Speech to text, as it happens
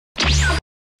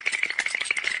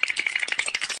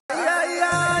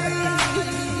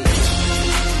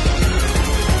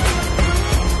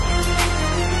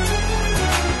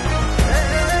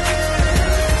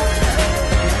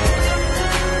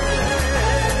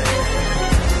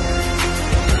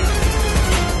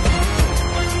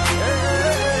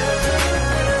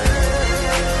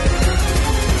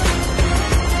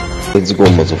Let's go,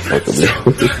 motherfucker,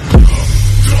 бля.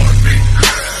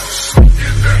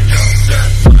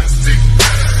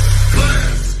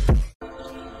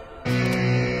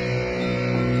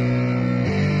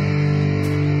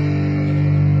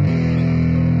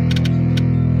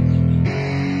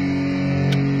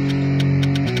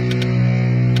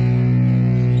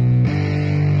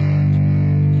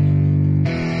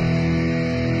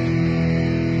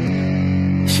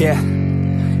 Yeah,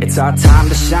 it's our time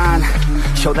to shine.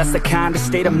 Show that's the kind of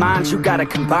state of mind you gotta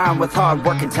combine with hard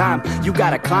work and time. You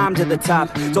gotta climb to the top.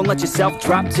 Don't let yourself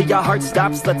drop till your heart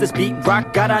stops. Let this beat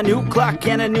rock. Got a new clock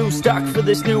and a new stock for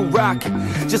this new rock.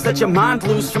 Just let your mind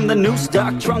loose from the new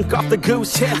stock. Drunk off the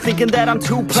goose, yeah. Thinking that I'm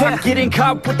too pop. Getting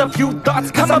caught with a few thoughts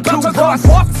cause I'm too lost.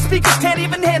 Off the speakers can't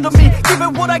even handle me. Give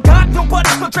it what I got,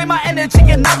 nobody's gonna drain my energy.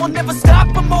 And I will never stop,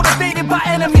 I'm motivated by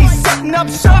enemies. Setting up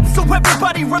shop so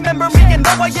everybody remember me. And no,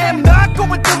 I am not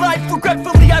going through life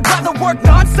regretfully. I'd rather work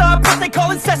non-stop, what they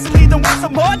call incessantly, than work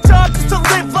some more jobs just to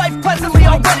live life pleasantly.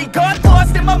 Already got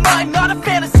lost in my mind, not a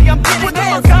fantasy, I'm getting it.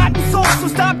 With forgotten souls, so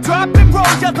stop, drop, and roll.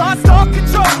 You lost all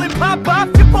control and pop off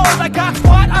your ball. I got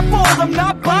squat, I fall, I'm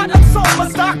not bought, I'm sold. My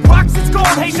stock rocks, it's gold.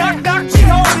 Hey, knock, knock, she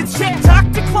holding shit, talk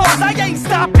to close. I ain't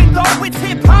stopping though, it's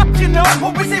hip-hop, you know.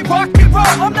 Or is it rock and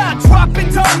roll? I'm not dropping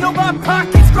down, no, my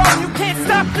pocket's grown. You can't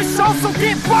stop the show, so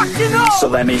get rockin' on. So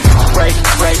let me break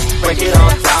it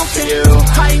all down for you.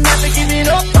 I ain't never giving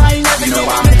up, I ain't never giving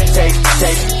up. I'm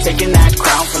taking that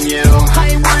crown from you. I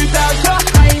ain't worried about you,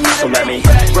 I ain't never. So let me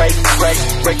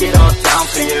break it all down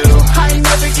for you. I ain't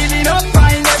never giving up,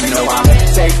 I ain't never giving up. I'm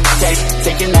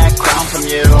taking that crown from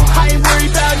you. I ain't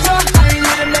worried about you, I ain't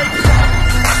never make it. I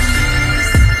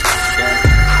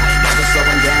ain't never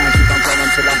slowing down, keep on going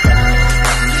till I'm down.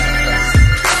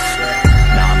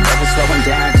 No, I'm never slowing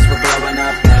down, cause we're blowing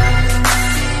up now.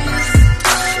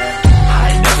 I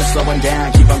ain't never slowing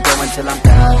down, keep on going till I'm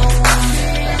down.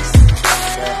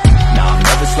 No, I'm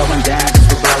never slowing down, cause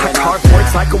we're blowing up. Hard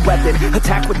words like a weapon,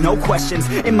 attack with no questions.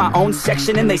 In my own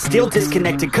section and they still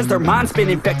disconnected, cause their mind's been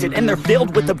infected and they're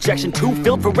filled with objection. Too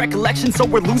filled for recollection, so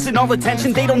we're losing all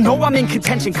attention. They don't know I'm in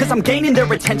contention, cause I'm gaining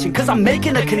their attention. Cause I'm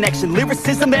making a connection,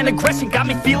 lyricism and aggression got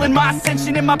me feeling my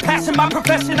ascension. In my passion, my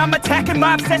profession, I'm attacking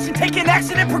my obsession. Taking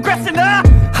action and progressing,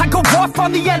 I go off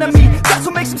on the enemy, that's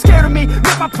what makes them scared of me.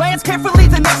 Make my plans carefully,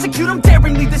 then execute them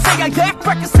daringly. They say I act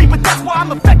recklessly, but that's why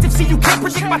I'm effective. See, you can't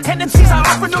predict my tendencies, I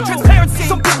offer no transparency.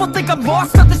 Some people think I'm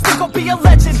lost, others think I'll be a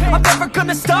legend. I'm never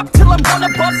gonna stop till I'm one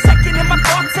above second. And my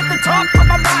thoughts at the top, but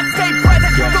my mind stay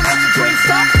present. Don't let your dreams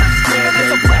stop, screaming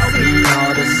as a blessing. Me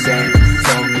all the same,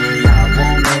 told me I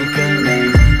won't make a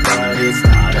name, but it's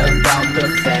not about the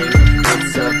fame,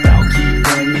 it's about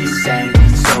keeping me sane.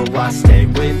 So I stay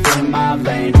within my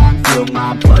lane, feel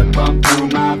my blood pump through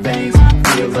my veins,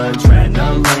 feel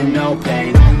adrenaline, no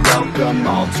pain. Welcome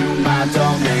all to my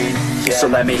domain. So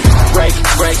let me break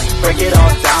it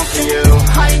all down for you.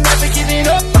 I ain't never giving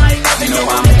up, I ain't never giving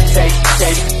up. I'm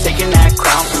taking that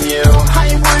crown from you. I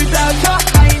ain't worried about you,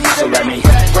 I ain't never. So let me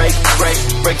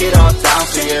break it all down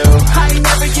for you. I ain't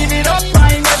never giving up,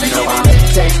 I ain't never giving up. I'm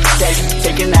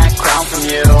taking that crown from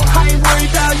you. I ain't worried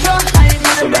about you, I ain't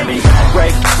never. So let me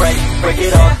break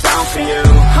it all down for you.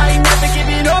 I ain't never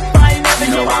giving up, I ain't never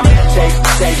giving up. I'm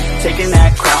taking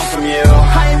that crown from you.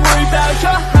 I ain't worried about you,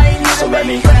 I ain't never. So let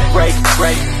me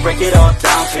break it all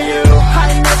down for you.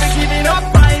 I ain't never giving up,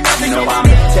 I ain't never giving up. I'm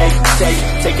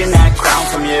taking that crown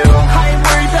from you. I ain't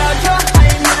worried about you.